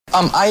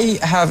I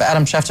have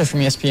Adam Schefter from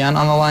ESPN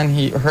on the line.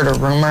 He heard a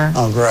rumor.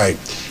 Oh, great.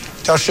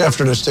 Tell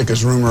Schefter to stick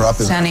his rumor up.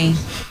 Sunny.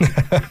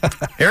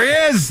 Here he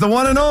is, the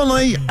one and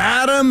only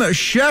Adam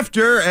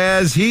Schefter,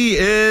 as he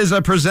is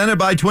presented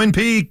by Twin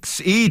Peaks,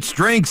 eats,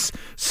 drinks,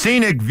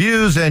 scenic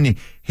views, and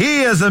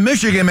he, as a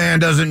Michigan man,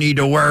 doesn't need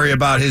to worry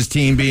about his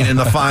team being in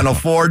the Final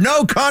Four.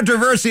 No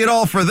controversy at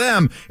all for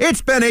them.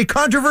 It's been a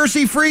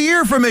controversy-free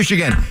year for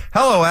Michigan.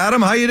 Hello,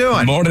 Adam. How you doing?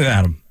 Good morning,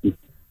 Adam.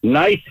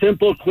 Nice,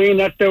 simple, clean.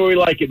 That's the way we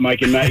like it,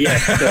 Mike and Matt.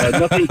 Yes,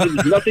 nothing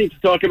to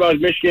talk about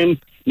with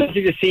Michigan.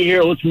 Nothing to see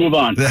here. Let's move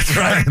on. That's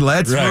right.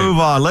 Let's move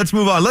on.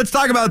 Let's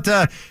talk about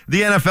the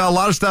NFL. A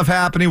lot of stuff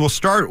happening. We'll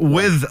start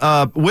with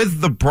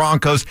the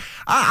Broncos.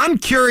 I'm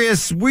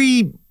curious.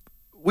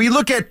 We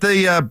look at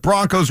the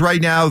Broncos right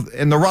now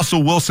and the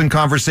Russell Wilson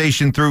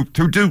conversation through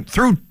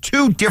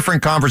two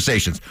different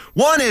conversations.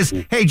 One is,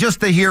 hey,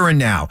 just the here and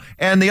now,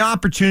 and the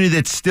opportunity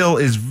that still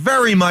is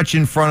very much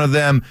in front of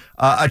them,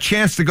 a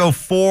chance to go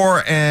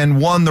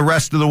 4-1 the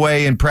rest of the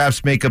way and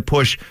perhaps make a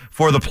push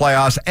for the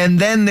playoffs. And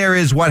then there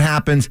is what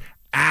happens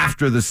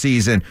after the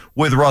season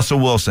with Russell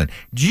Wilson.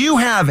 Do you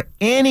have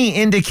any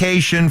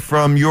indication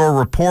from your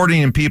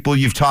reporting and people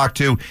you've talked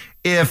to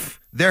if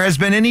there has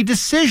been any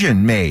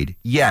decision made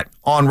yet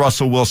on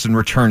Russell Wilson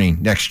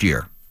returning next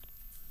year?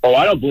 Oh,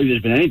 I don't believe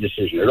there's been any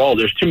decision at all.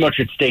 There's too much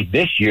at stake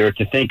this year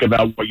to think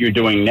about what you're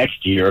doing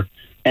next year,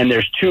 and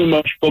there's too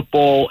much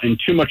football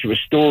and too much of a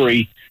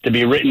story to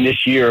be written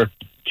this year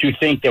to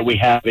think that we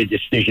have a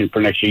decision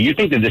for next year. You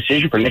think the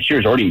decision for next year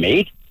is already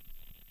made?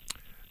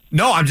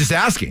 No, I'm just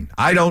asking.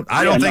 I don't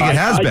think it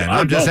has been.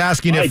 I'm just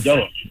asking if... I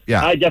don't.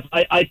 Yeah.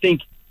 I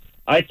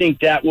think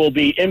that will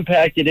be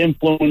impacted,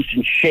 influenced,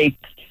 and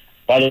shaped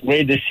by the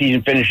way this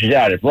season finishes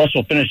out. If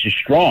Russell finishes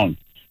strong,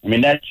 I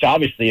mean, that's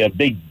obviously a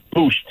big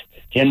boost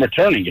to him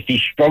returning. If he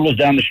struggles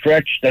down the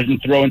stretch,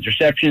 doesn't throw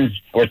interceptions,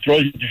 or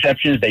throws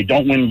interceptions, they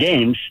don't win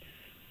games,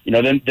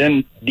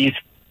 then these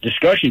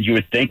discussions, you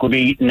would think, would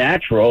be a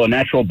natural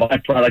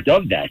byproduct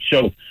of that.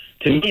 So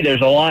to me,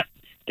 there's a lot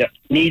that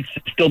needs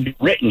to still be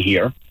written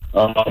here,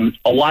 a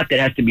lot that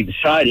has to be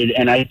decided,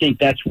 and I think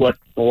that's what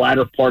the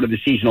latter part of the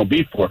season will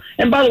be for.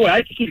 And by the way, I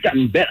think he's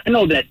gotten better. I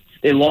know that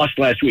they lost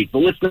last week, but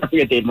let's not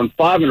forget they'd won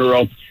 5 in a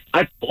row.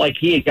 I felt like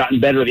he had gotten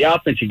better. The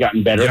offense had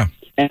gotten better. Yeah.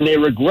 And they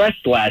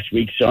regressed last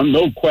week, so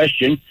no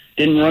question.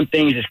 Didn't run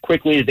things as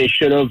quickly as they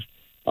should have.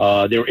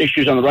 There were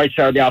issues on the right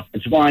side of the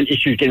offensive line,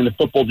 issues getting the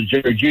football to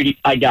Jerry Jeudy.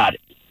 I got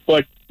it.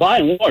 But by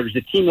and large,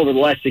 the team over the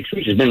last 6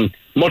 weeks has been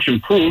much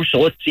improved,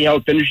 so let's see how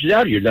it finishes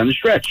out here down the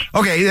stretch.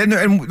 Okay, and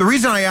the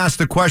reason I asked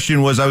the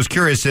question was I was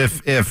curious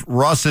if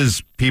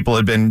Russ's people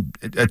had been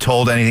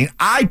told anything.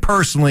 I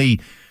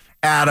personally,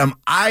 Adam,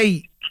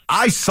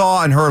 I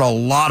saw and heard a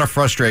lot of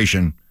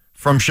frustration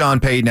from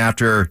Sean Payton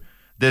after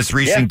this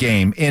recent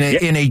game.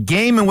 In a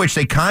game in which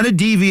they kind of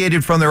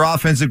deviated from their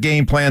offensive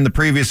game plan the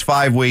previous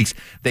 5 weeks,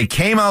 they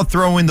came out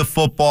throwing the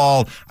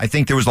football. I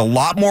think there was a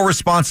lot more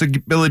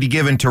responsibility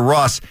given to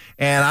Russ.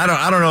 And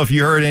I don't know if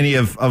you heard any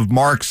of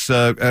Mark's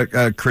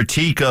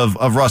critique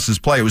of Russ's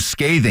play. It was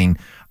scathing.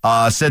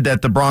 Said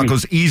that the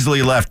Broncos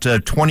easily left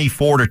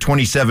 24 to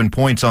 27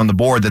 points on the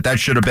board, that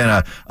should have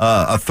been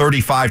a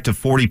 35 to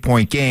 40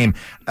 point game.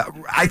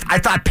 I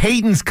thought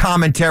Payton's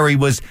commentary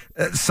was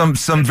some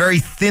very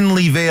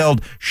thinly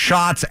veiled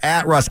shots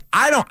at Russ.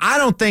 I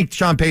don't think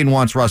Sean Payton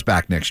wants Russ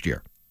back next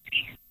year,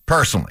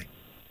 personally.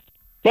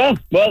 Well,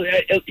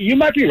 you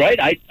might be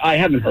right. I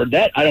haven't heard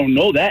that. I don't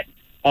know that.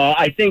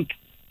 I think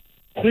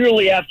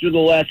clearly after the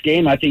last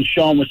game, I think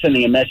Sean was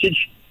sending a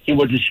message. He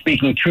wasn't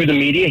speaking to the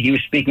media. He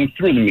was speaking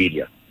through the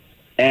media.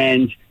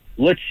 And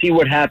let's see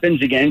what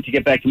happens, again, to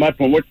get back to my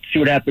point. Let's see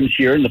what happens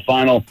here in the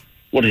final,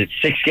 6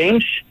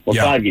 games? Or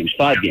 5 games?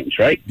 5 games,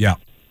 right? Yeah.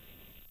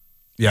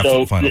 Yeah,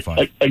 so, final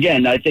 5.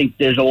 Again, I think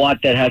there's a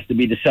lot that has to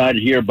be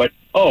decided here. But,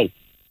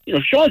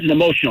 Sean's an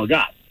emotional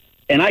guy.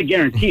 And I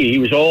guarantee he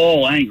was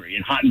all angry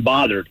and hot and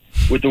bothered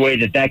with the way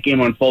that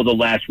game unfolded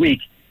last week,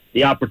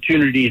 the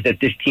opportunities that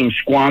this team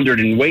squandered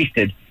and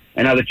wasted,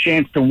 and how the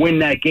chance to win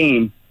that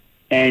game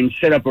and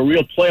set up a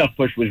real playoff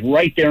push was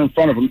right there in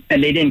front of them,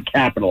 and they didn't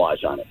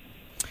capitalize on it.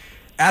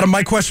 Adam,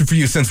 my question for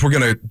you, since we're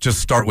going to just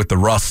start with the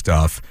Russ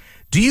stuff,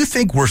 do you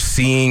think we're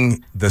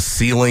seeing the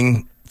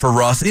ceiling for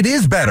Russ? It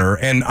is better,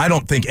 and I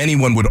don't think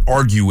anyone would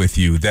argue with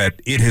you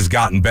that it has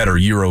gotten better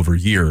year over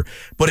year.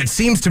 But it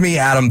seems to me,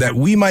 Adam, that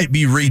we might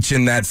be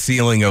reaching that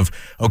ceiling of,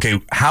 okay,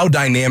 how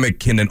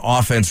dynamic can an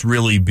offense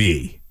really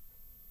be?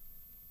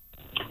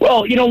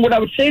 Well, what I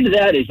would say to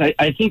that is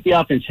I think the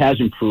offense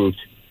has improved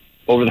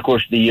over the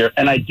course of the year.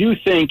 And I do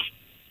think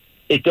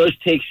it does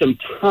take some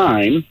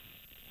time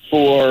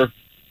for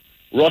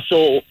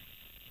Russell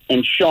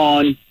and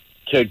Sean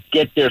to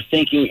get their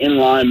thinking in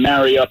line,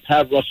 marry up,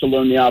 have Russell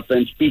learn the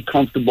offense, be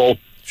comfortable.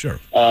 Sure.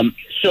 On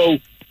the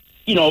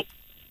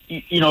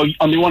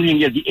one hand,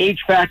 you have the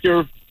age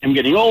factor. I'm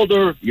getting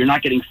older. You're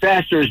not getting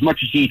faster as much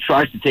as he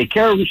tries to take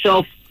care of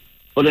himself.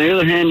 But on the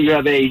other hand, you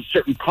have a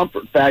certain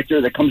comfort factor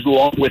that comes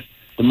along with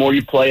the more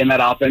you play in that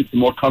offense, the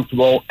more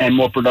comfortable and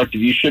more productive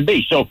you should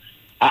be. So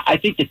I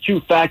think the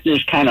two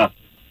factors kind of,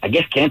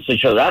 cancel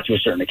each other out to a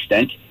certain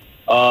extent.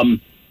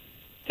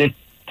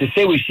 To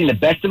say we've seen the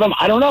best of him,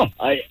 I don't know.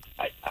 I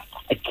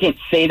can't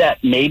say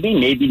that.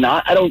 Maybe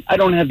not. I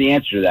don't have the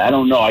answer to that. I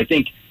don't know. I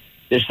think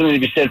there's something to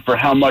be said for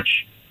how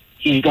much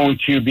he's going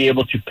to be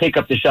able to pick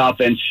up this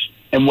offense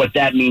and what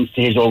that means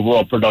to his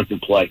overall productive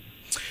play.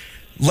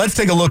 Let's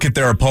take a look at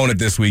their opponent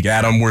this week,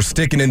 Adam. We're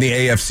sticking in the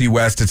AFC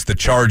West. It's the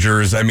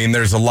Chargers. I mean,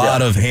 there's a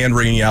lot of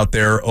hand-wringing out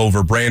there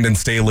over Brandon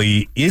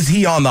Staley. Is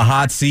he on the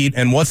hot seat,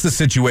 and what's the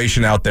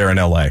situation out there in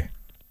L.A.?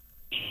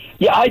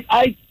 Yeah,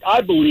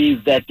 I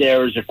believe that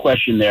there is a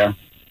question there.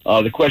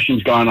 The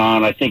question's gone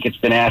on. I think it's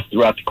been asked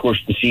throughout the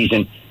course of the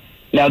season.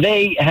 Now,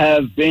 they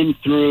have been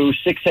through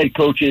 6 head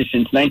coaches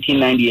since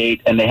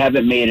 1998, and they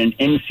haven't made an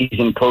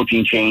in-season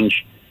coaching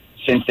change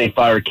since they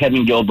fired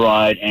Kevin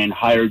Gilbride and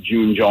hired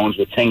June Jones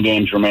with 10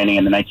 games remaining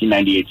in the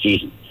 1998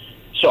 season.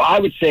 So I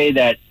would say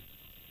that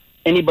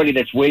anybody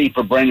that's waiting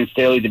for Brandon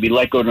Staley to be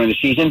let go during the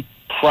season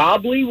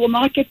probably will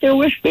not get their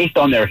wish based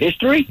on their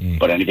history,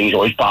 but anything's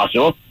always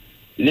possible.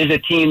 There's a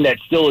team that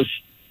still is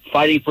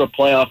fighting for a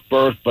playoff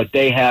berth, but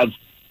they have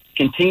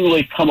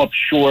continually come up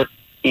short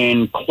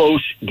in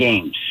close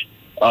games.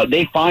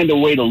 They find a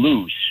way to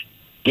lose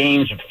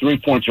games of 3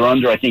 points or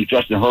under. I think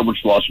Justin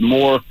Herbert's lost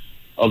more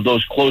of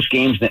those close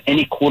games than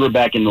any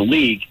quarterback in the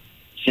league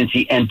since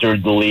he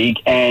entered the league.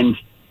 And,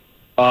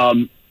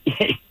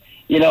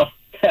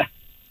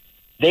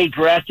 they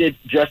drafted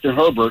Justin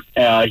Herbert.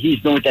 He's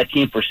been with that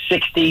team for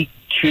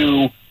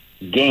 62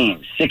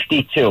 games,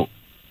 62.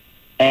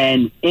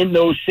 And in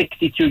those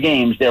 62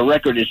 games, their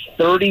record is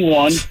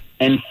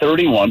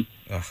 31-31.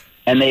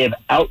 And they have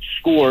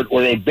outscored,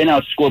 or they've been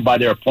outscored by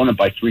their opponent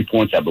by 3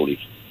 points, I believe,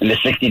 in the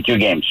 62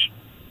 games.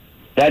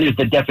 That is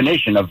the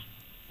definition of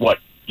what?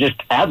 Just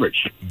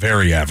average.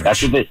 Very average.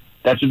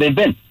 That's what they've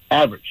been,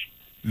 average.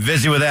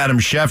 Visit with Adam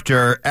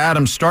Schefter.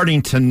 Adam,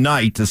 starting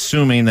tonight,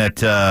 assuming that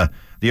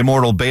the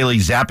immortal Bailey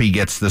Zappi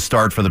gets the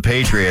start for the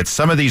Patriots.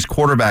 Some of these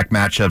quarterback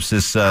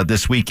matchups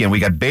this weekend. We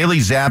got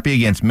Bailey Zappi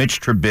against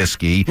Mitch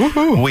Trubisky.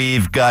 Woo-hoo.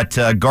 We've got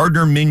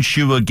Gardner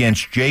Minshew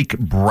against Jake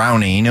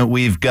Browning.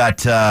 We've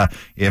got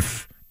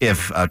if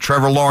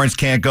Trevor Lawrence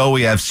can't go,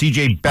 we have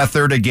C.J.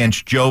 Beathard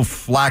against Joe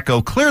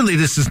Flacco. Clearly,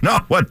 this is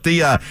not what the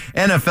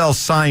NFL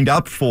signed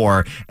up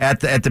for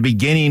at the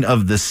beginning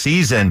of the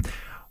season.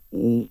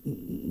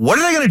 What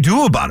are they going to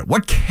do about it?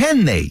 What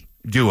can they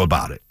do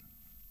about it?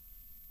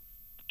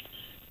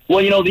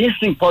 Well, the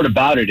interesting part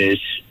about it is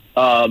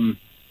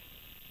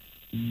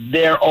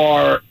there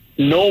are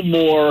no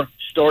more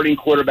starting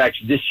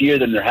quarterbacks this year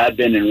than there have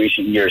been in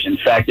recent years. In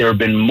fact, there have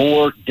been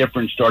more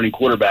different starting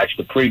quarterbacks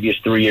the previous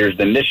 3 years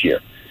than this year.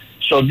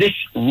 So this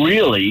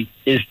really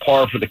is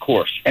par for the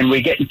course. And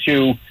we get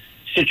into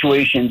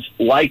situations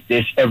like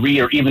this every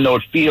year, even though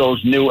it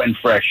feels new and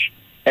fresh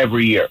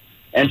every year.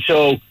 And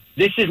so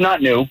this is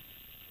not new.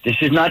 This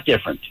is not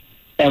different.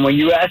 And when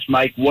you ask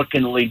Mike, what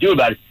can the league do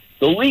about it?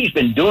 The league's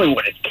been doing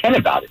what it can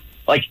about it.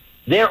 Like,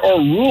 there are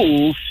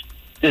rules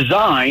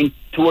designed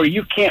to where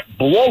you can't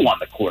blow on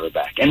the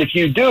quarterback. And if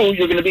you do,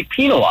 you're going to be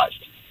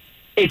penalized.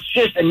 It's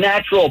just a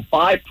natural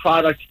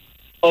byproduct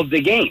of the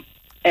game.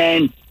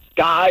 And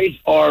guys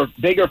are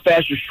bigger,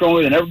 faster,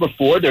 stronger than ever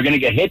before. They're going to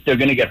get hit. They're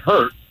going to get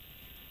hurt.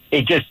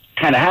 It just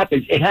kind of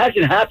happens. It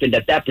hasn't happened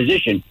at that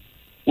position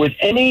with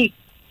any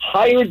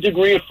higher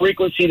degree of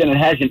frequency than it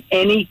has in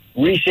any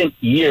recent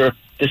year,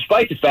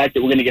 despite the fact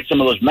that we're going to get some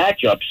of those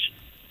matchups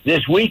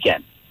this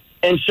weekend.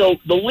 And so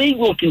the league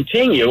will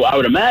continue, I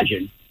would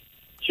imagine,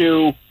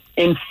 to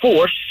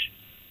enforce,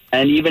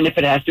 and even if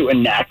it has to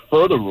enact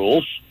further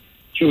rules,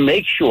 to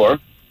make sure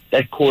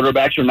that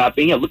quarterbacks are not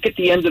being hit. Look at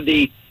the end of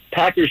the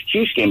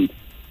Packers-Chiefs game.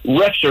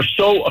 Refs are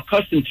so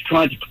accustomed to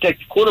trying to protect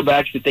the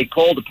quarterbacks that they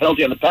called the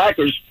penalty on the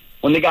Packers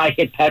when the guy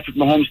hit Patrick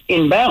Mahomes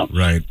inbounds.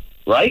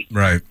 Right?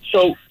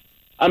 So,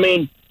 I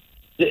mean,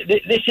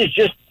 this is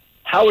just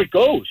how it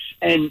goes.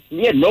 And,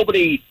 yeah,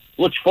 nobody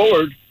looks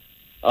forward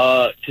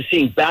to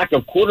seeing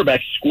backup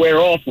quarterbacks square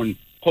off when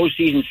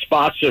postseason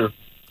spots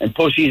and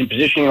postseason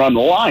positioning are on the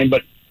line.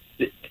 But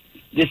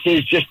this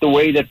is just the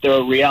way that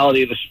the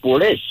reality of the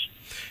sport is.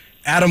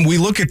 Adam, we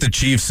look at the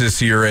Chiefs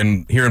this year,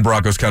 and here in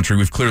Broncos country,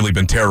 we've clearly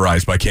been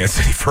terrorized by Kansas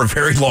City for a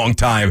very long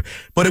time.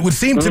 But it would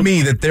seem to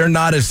me that they're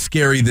not as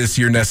scary this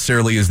year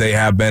necessarily as they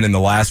have been in the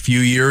last few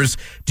years.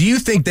 Do you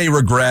think they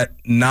regret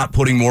not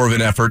putting more of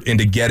an effort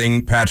into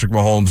getting Patrick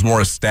Mahomes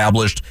more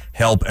established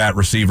help at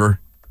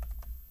receiver?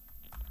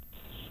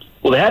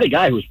 Well, they had a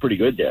guy who was pretty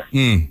good there.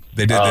 They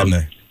did, didn't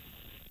they?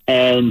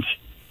 And,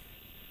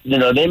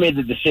 they made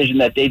the decision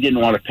that they didn't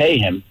want to pay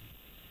him.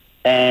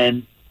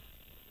 And,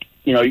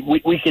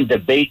 we can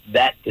debate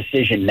that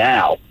decision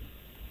now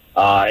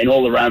and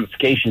all the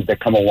ramifications that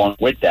come along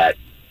with that.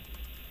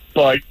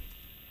 But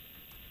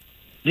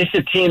this is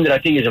a team that I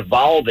think is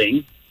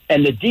evolving,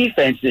 and the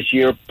defense this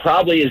year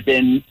probably has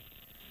been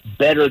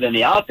better than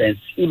the offense,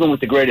 even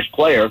with the greatest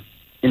player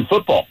in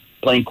football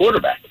playing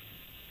quarterback.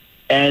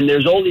 And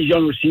there's all these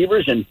young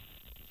receivers, and,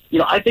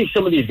 I think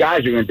some of these guys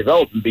are going to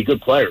develop and be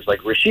good players. Like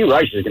Rashee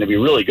Rice is going to be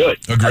really good,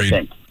 Agreed. I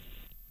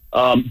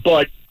think.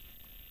 But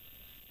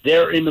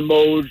they're in the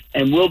mode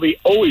and will be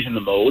always in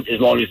the mode as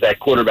long as that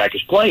quarterback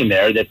is playing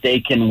there, that they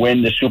can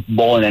win the Super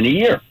Bowl in any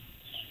year.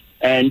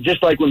 And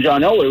just like when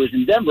John Elway was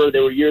in Denver,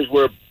 there were years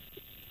where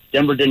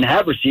Denver didn't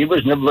have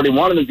receivers and everybody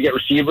wanted them to get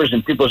receivers,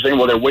 and people are saying,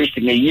 well, they're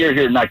wasting a year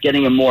here, not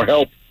getting them more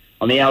help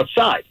on the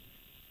outside.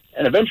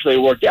 And eventually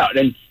it worked out.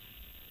 And,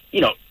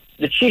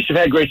 the Chiefs have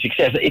had great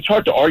success. It's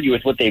hard to argue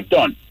with what they've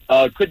done.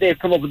 Could they have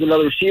come up with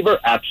another receiver?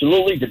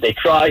 Absolutely. Did they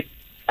try?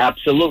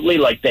 Absolutely.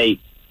 Like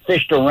they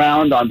fished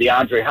around on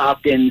DeAndre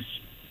Hopkins,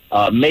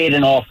 made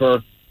an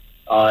offer.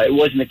 It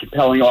wasn't a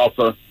compelling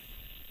offer.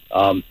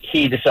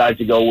 He decided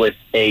to go with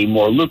a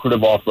more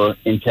lucrative offer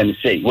in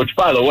Tennessee, which,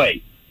 by the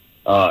way,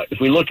 if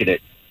we look at it,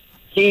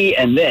 he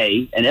and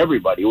they and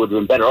everybody would have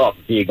been better off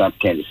if he had gone to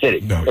Kansas City.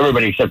 No.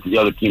 Everybody except for the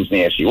other teams in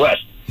the AFC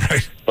West.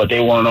 Right. But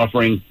they weren't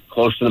offering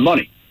close to the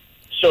money.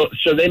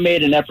 So they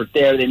made an effort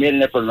there. They made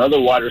an effort on other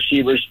wide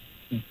receivers,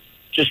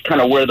 just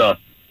kind of where the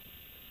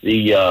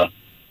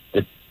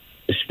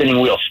spinning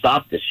wheel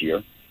stopped this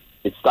year.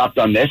 It stopped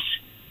on this,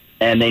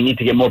 and they need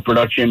to get more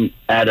production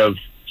out of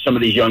some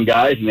of these young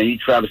guys, and they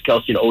need Travis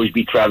Kelce to always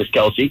be Travis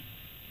Kelce,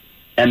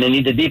 and they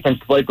need the defense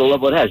to play at the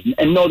level it has.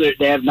 And no,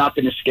 they have not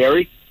been as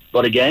scary,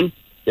 but again,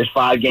 there's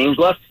 5 games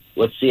left.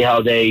 Let's see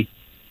how they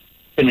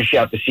finish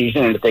out the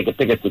season, and if they can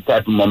pick up the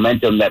type of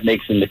momentum that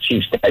makes them the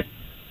Chiefs that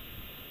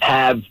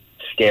have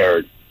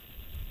scared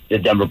the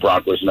Denver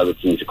Broncos and other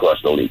teams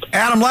across the league.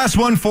 Adam, last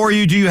one for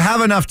you. Do you have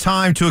enough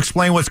time to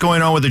explain what's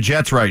going on with the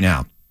Jets right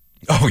now?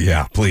 Oh,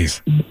 yeah,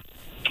 please.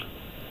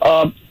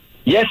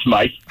 Yes,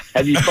 Mike.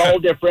 Have you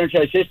followed their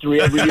franchise history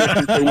every year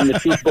since they won the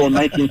Super Bowl in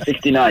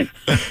 1969?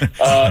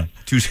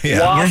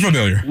 We're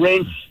familiar.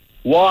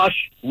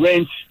 Wash,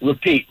 rinse,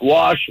 repeat.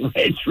 Wash,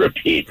 rinse,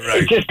 repeat.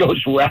 Right. It just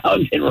goes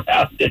round and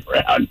round and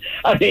round.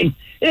 I mean,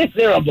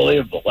 they're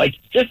unbelievable. Like,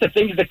 just the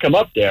things that come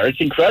up there,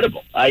 it's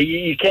incredible.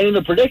 You can't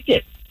even predict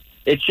it.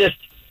 It's just,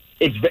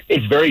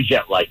 it's very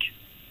Jet-like.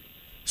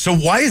 So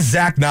why is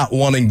Zach not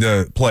wanting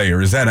to play,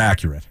 or is that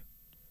accurate?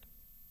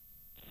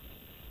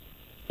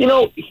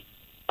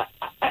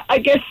 I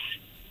guess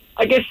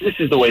this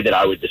is the way that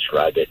I would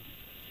describe it.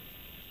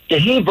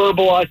 Did he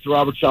verbalize to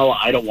Robert Saleh,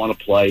 I don't want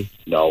to play?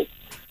 No,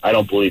 I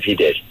don't believe he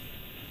did.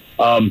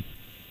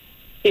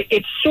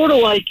 It's sort of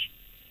like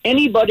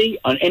anybody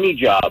on any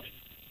job.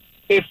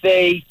 If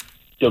they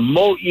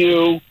demote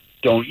you,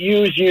 don't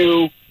use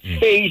you,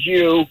 phase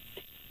you,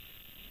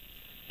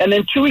 and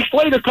then 2 weeks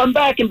later come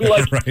back and be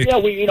like, right. I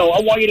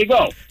want you to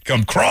go.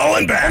 Come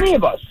crawling back. Any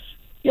of us.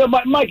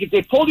 Mike, if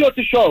they pulled you off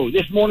the show,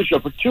 this morning show,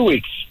 for 2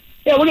 weeks,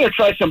 we're going to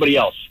try somebody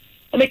else.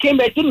 And they came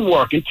back, didn't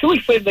work. And 2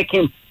 weeks later they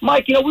came,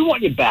 Mike, we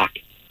want you back.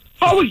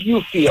 How would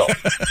you feel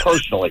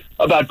personally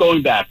about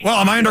going back? Well,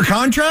 am I under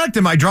contract?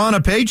 Am I drawing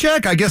a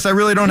paycheck? I guess I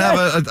really don't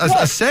have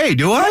a say,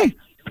 do I?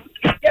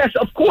 Yes,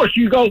 of course.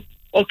 You go,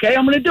 okay,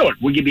 I'm going to do it.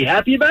 Would you be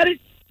happy about it?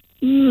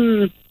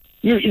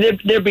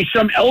 There'd be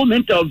some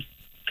element of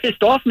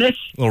pissed offness.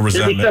 A little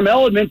resentment. There'd be some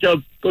element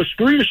of go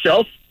screw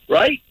yourself,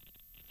 right?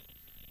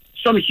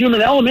 Some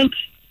human element.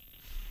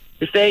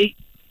 If they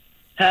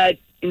had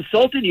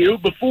insulted you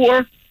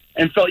before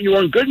and felt you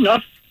weren't good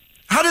enough.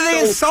 How did they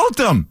insult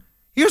him?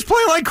 He was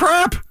playing like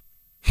crap.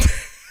 And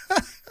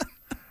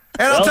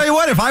I'll tell you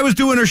what, if I was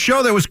doing a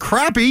show that was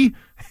crappy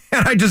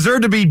and I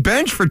deserved to be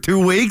benched for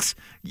 2 weeks,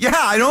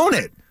 I'd own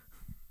it.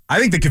 I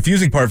think the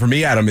confusing part for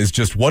me, Adam, is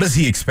just what does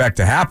he expect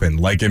to happen?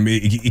 Like, I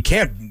mean, he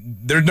can't.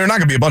 They're not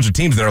going to be a bunch of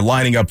teams that are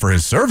lining up for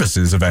his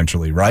services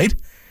eventually, right?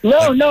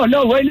 No.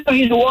 Right now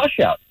he's a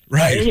washout.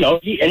 Right.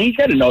 And he's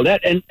got to know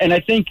that. And I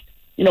think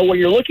what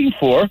you're looking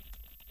for,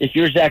 if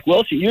you're Zach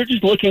Wilson, you're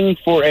just looking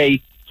for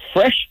a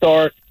fresh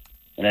start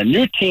and a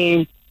new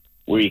team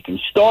where you can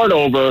start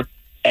over,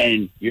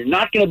 and you're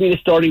not going to be the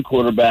starting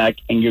quarterback,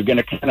 and you're going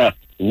to kind of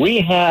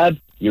rehab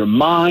your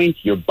mind,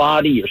 your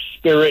body, your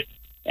spirit,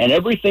 and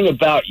everything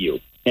about you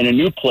in a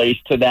new place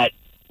to that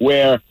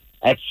where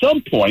at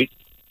some point,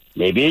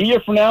 maybe a year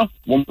from now,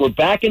 when we're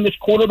back in this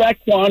quarterback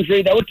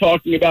quandary that we're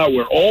talking about,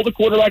 where all the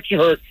quarterbacks are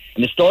hurt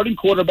and the starting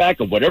quarterback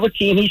of whatever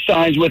team he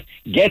signs with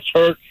gets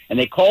hurt, and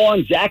they call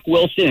on Zach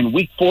Wilson in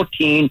Week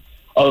 14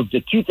 of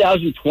the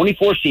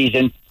 2024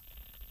 season,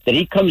 that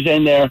he comes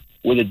in there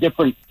with a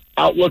different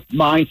outlook,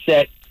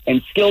 mindset,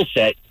 and skill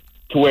set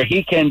to where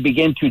he can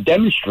begin to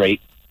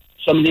demonstrate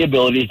some of the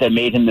abilities that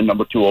made him the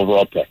number 2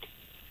 overall pick.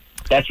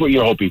 That's what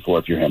you're hoping for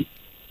if you're him.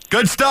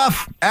 Good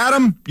stuff.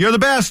 Adam, you're the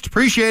best.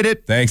 Appreciate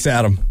it. Thanks,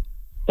 Adam.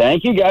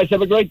 Thank you, guys.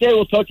 Have a great day.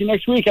 We'll talk to you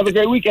next week. Have a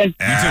great weekend.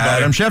 You too,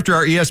 buddy. Adam Schefter,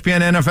 our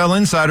ESPN NFL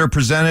Insider,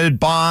 presented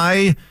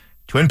by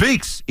Twin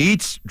Peaks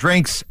Eats,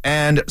 Drinks,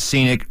 and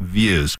Scenic Views.